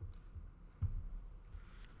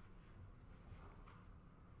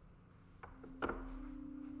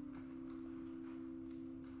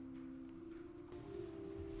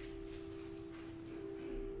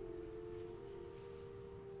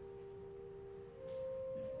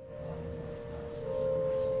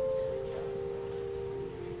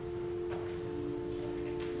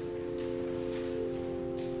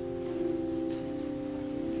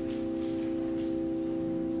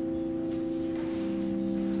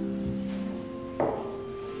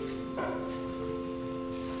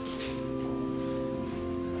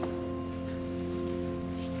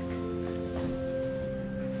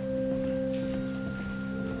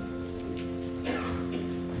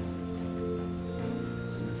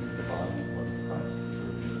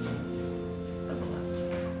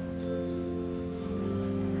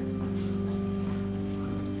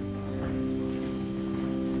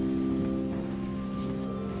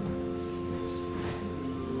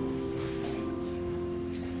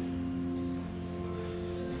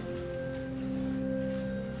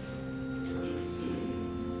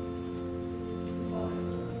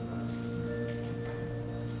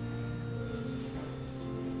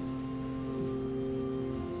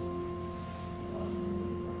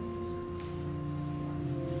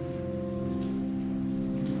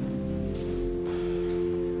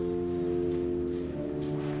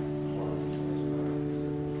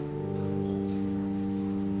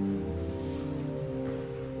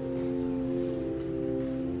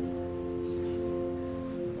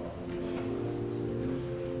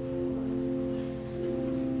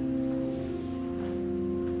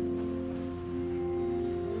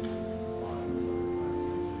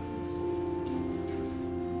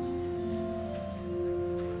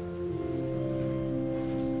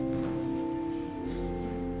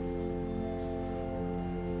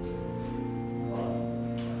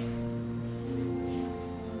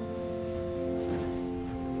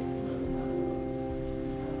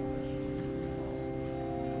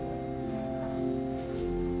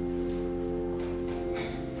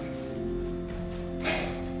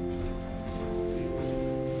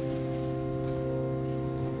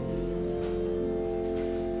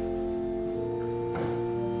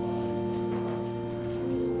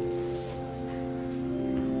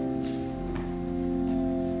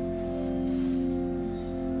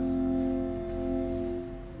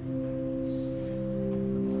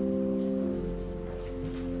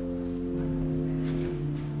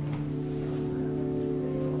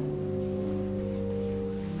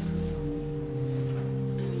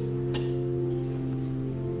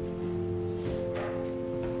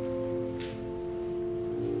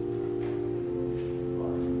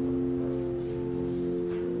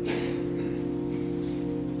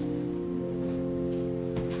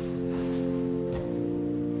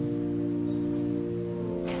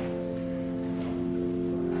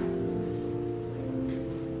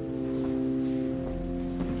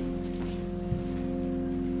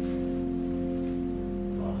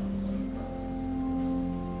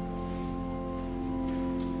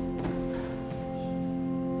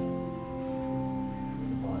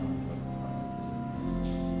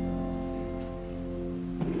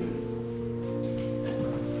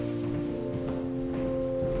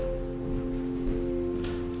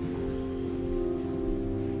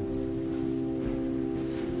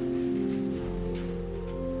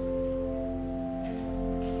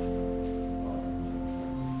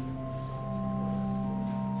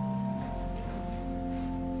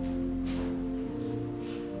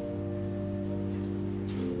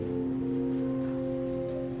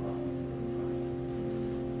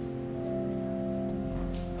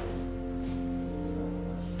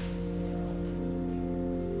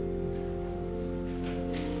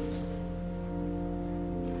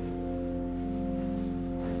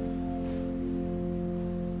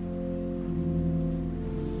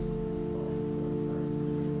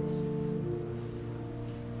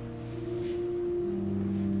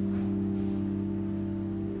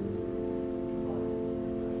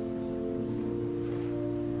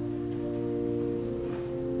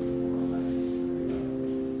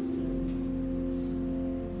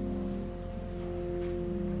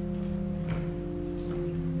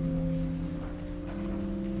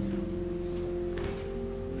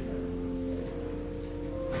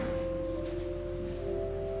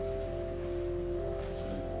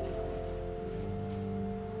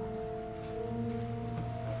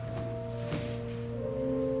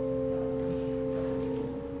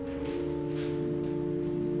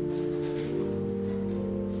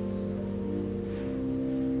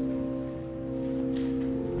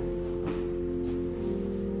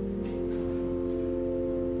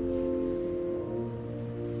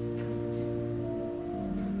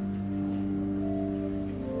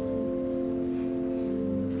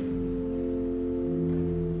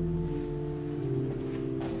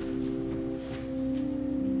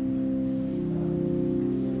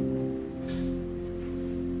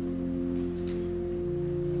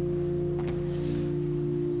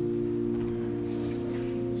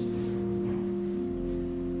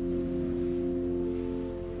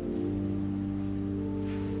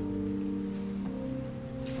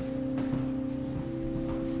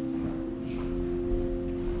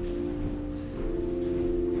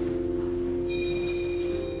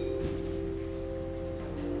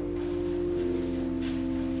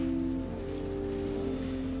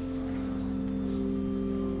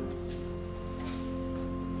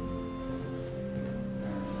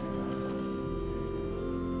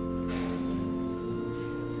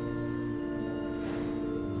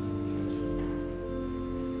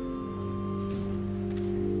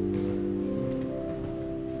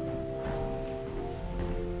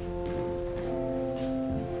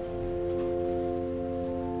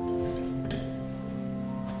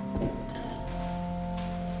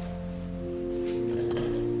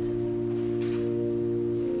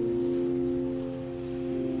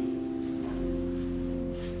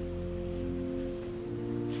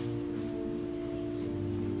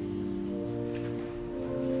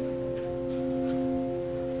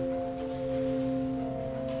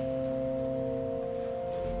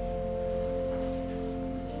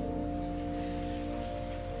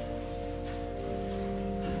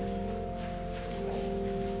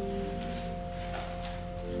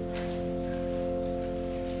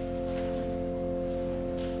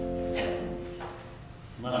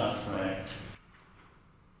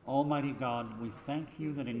 Almighty God, we thank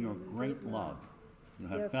you that in your great love you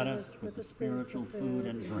have fed us with the spiritual food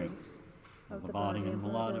and drink of the body and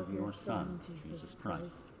blood of your Son, Jesus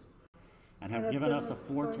Christ, and have given us a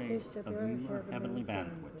foretaste of your heavenly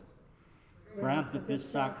banquet. Grant that this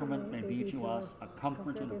sacrament may be to us a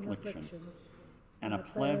comfort in affliction, and a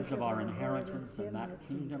pledge of our inheritance in that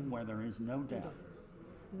kingdom where there is no death,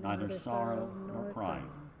 neither sorrow nor crying,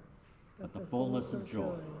 but the fullness of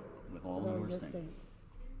joy with all your saints.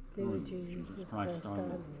 Through Jesus Christ our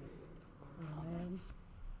Lord. Amen.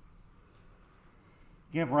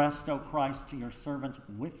 Give rest, O Christ, to your servant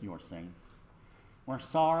with your saints, where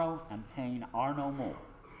sorrow and pain are no more,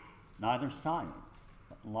 neither sighing,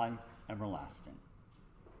 but life everlasting.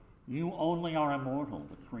 You only are immortal,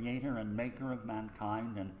 the creator and maker of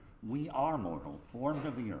mankind, and we are mortal, formed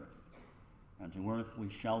of the earth, and to earth we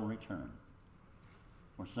shall return.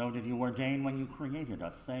 For so did you ordain when you created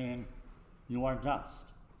us, saying, you are dust,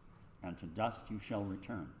 and to dust you shall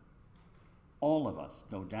return. All of us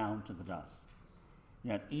go down to the dust.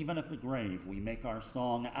 Yet even at the grave we make our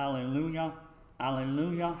song, Alleluia,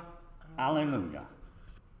 Alleluia, Alleluia.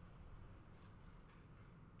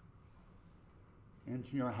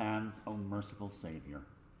 Into your hands, O merciful Savior,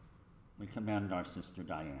 we commend our sister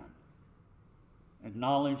Diane.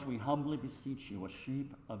 Acknowledge, we humbly beseech you, a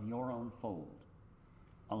sheep of your own fold,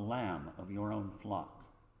 a lamb of your own flock,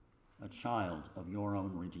 a child of your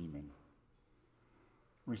own redeeming.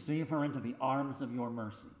 Receive her into the arms of your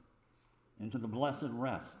mercy, into the blessed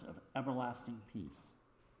rest of everlasting peace,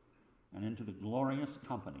 and into the glorious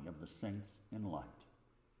company of the saints in light.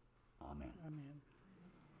 Amen. Amen.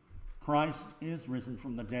 Christ is risen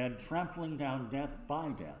from the dead, trampling down death by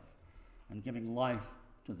death, and giving life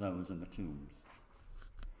to those in the tombs.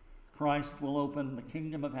 Christ will open the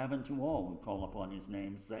kingdom of heaven to all who call upon his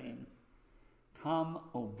name, saying, come,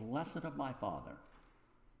 O blessed of my Father,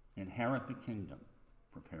 inherit the kingdom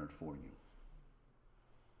prepared for you.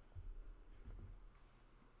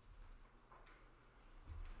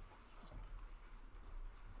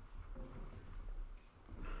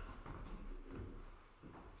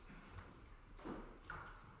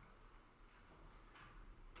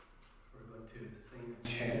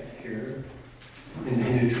 Chant here in the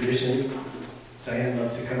Hindu tradition. Diane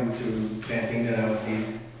loved to come to chanting that I would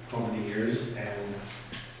lead over the years, and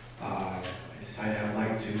I decided I would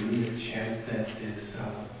like to lead a chant that is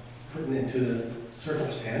put into the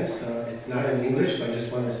circumstance. It's not in English, so I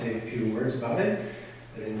just want to say a few words about it.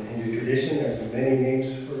 That in the Hindu tradition, there's many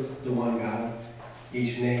names for the one God,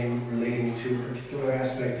 each name relating to a particular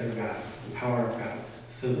aspect of God, the power of God.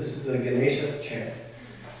 So this is a Ganesha chant.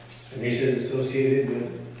 Ganesha is associated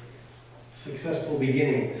with successful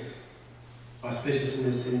beginnings,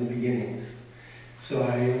 auspiciousness in the beginnings. So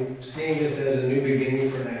I'm seeing this as a new beginning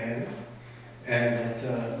for Diane, and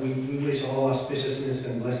that we wish all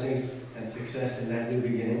auspiciousness and blessings and success in that new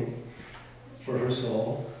beginning for her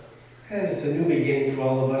soul. And it's a new beginning for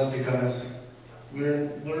all of us because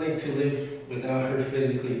we're learning to live without her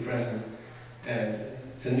physically present, and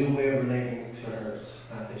it's a new way of relating to her. It's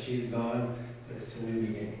not that she's gone, but it's a new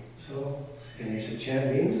beginning. So this Ganesha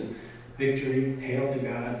chant means victory, hail to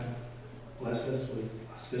God, bless us with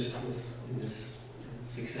auspiciousness in this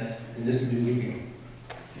success, in this new beginning.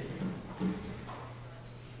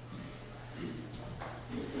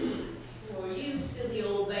 For you, silly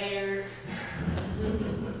old bear.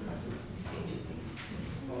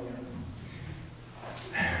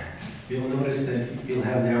 You'll notice that you'll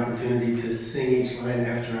have the opportunity to sing each line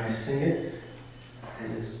after I sing it,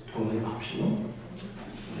 and it's totally optional.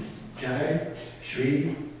 It's Jai,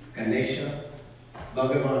 Shri, Ganesha,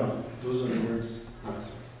 Bhagavan. Those are the words.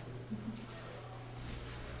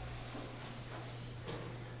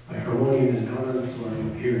 My harmonium is down on the floor.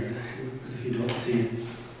 You'll hear it, but if you don't see it.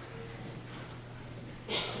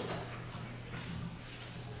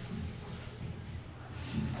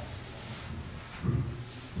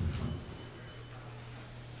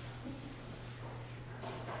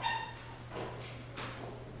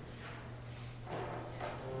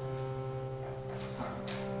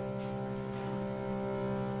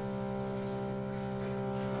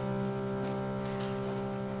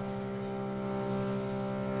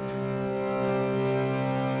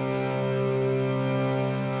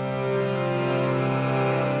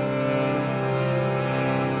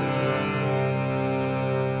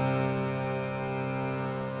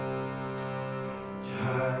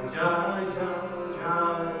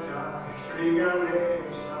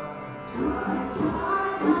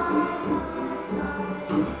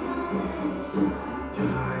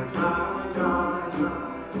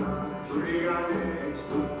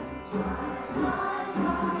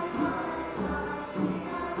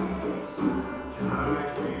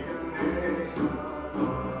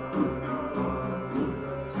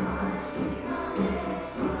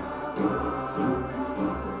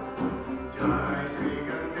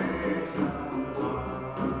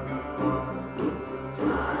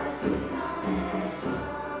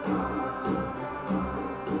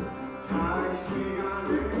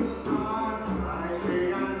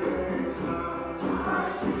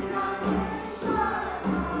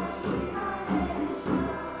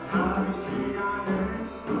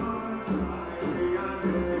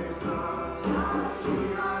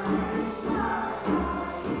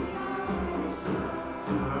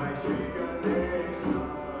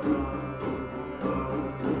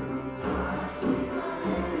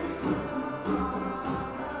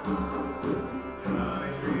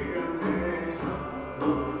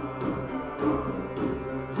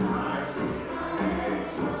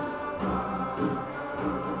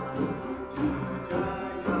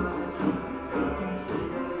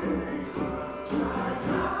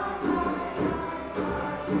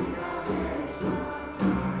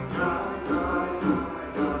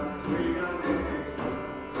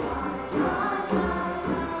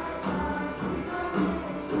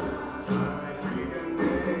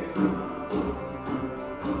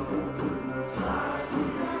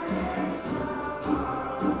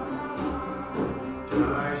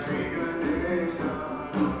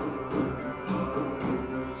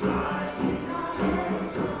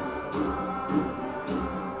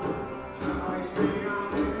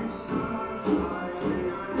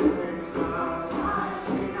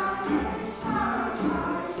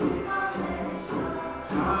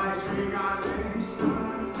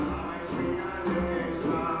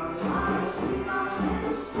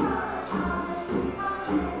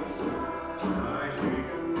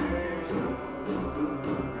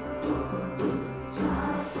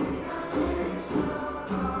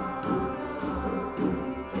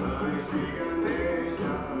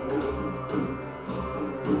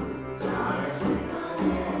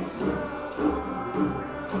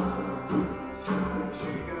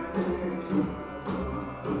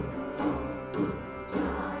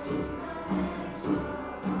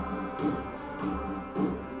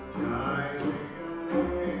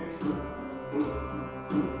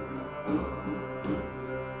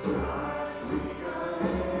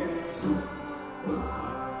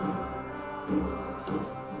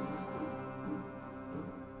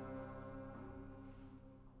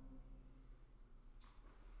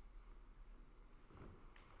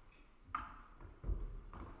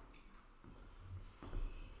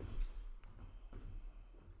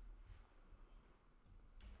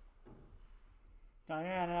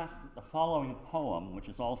 Diane asked that the following poem, which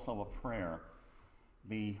is also a prayer,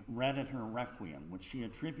 be read at her requiem, which she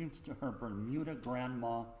attributes to her Bermuda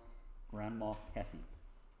grandma, Grandma Petty.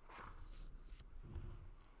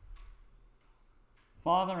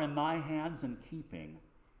 Father, in thy hands and keeping,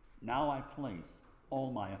 now I place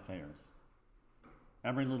all my affairs,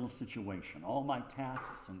 every little situation, all my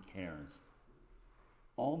tasks and cares,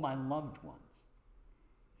 all my loved ones,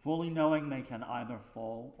 fully knowing they can either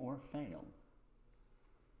fall or fail.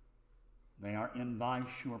 They are in thy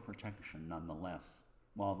sure protection nonetheless,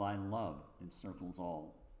 while thy love encircles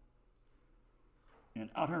all. In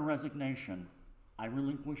utter resignation, I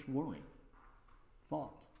relinquish worry,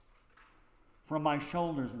 thought. From my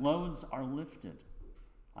shoulders loads are lifted,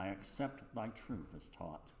 I accept thy truth as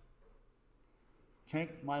taught.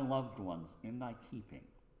 Take my loved ones in thy keeping,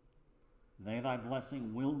 they thy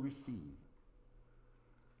blessing will receive.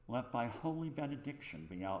 Let thy holy benediction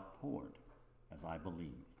be outpoured as I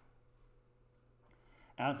believe.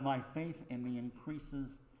 As my faith in thee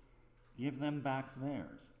increases, give them back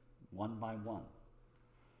theirs, one by one,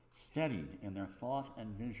 steadied in their thought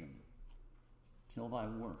and vision, till thy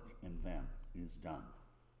work in them is done.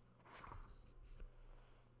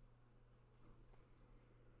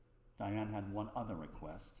 Diane had one other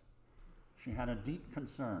request. She had a deep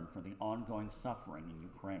concern for the ongoing suffering in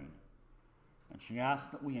Ukraine, and she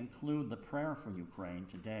asked that we include the prayer for Ukraine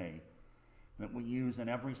today that we use in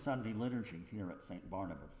every Sunday liturgy here at St.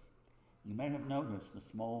 Barnabas. You may have noticed the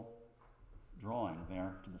small drawing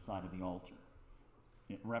there to the side of the altar.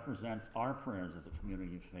 It represents our prayers as a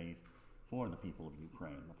community of faith for the people of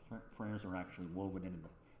Ukraine. The prayers are actually woven into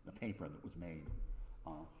the paper that was made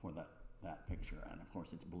for that picture, and of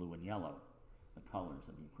course it's blue and yellow, the colors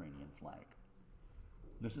of the Ukrainian flag.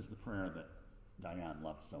 This is the prayer that Diane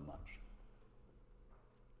loved so much.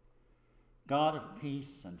 God of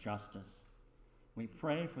peace and justice, we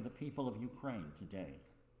pray for the people of Ukraine today.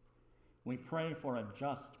 We pray for a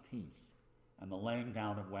just peace and the laying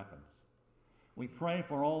down of weapons. We pray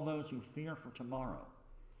for all those who fear for tomorrow,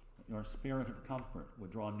 that your spirit of comfort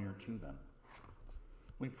would draw near to them.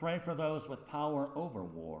 We pray for those with power over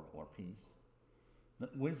war or peace,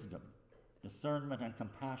 that wisdom, discernment, and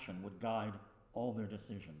compassion would guide all their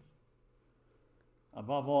decisions.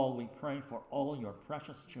 Above all, we pray for all your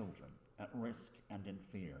precious children at risk and in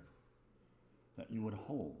fear, that you would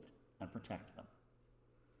hold and protect them.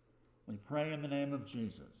 We pray in the name of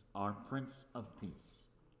Jesus, our Prince of Peace.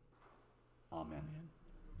 Amen.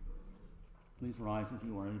 Please rise as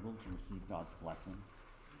you are able to receive God's blessing.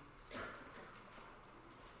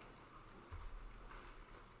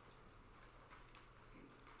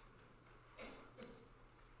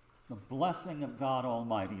 the blessing of God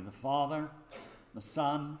Almighty, the Father, the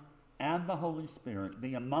Son, and the Holy Spirit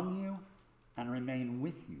be among you and remain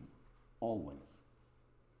with you always.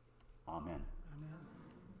 Amen.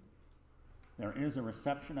 There is a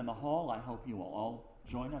reception in the hall. I hope you will all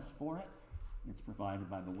join us for it. It's provided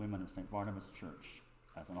by the women of St. Barnabas Church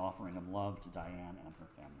as an offering of love to Diane and her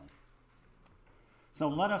family. So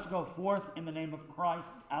let us go forth in the name of Christ.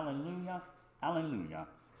 Alleluia, alleluia.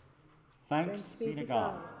 Thanks be to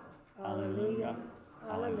God. Alleluia,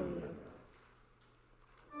 alleluia.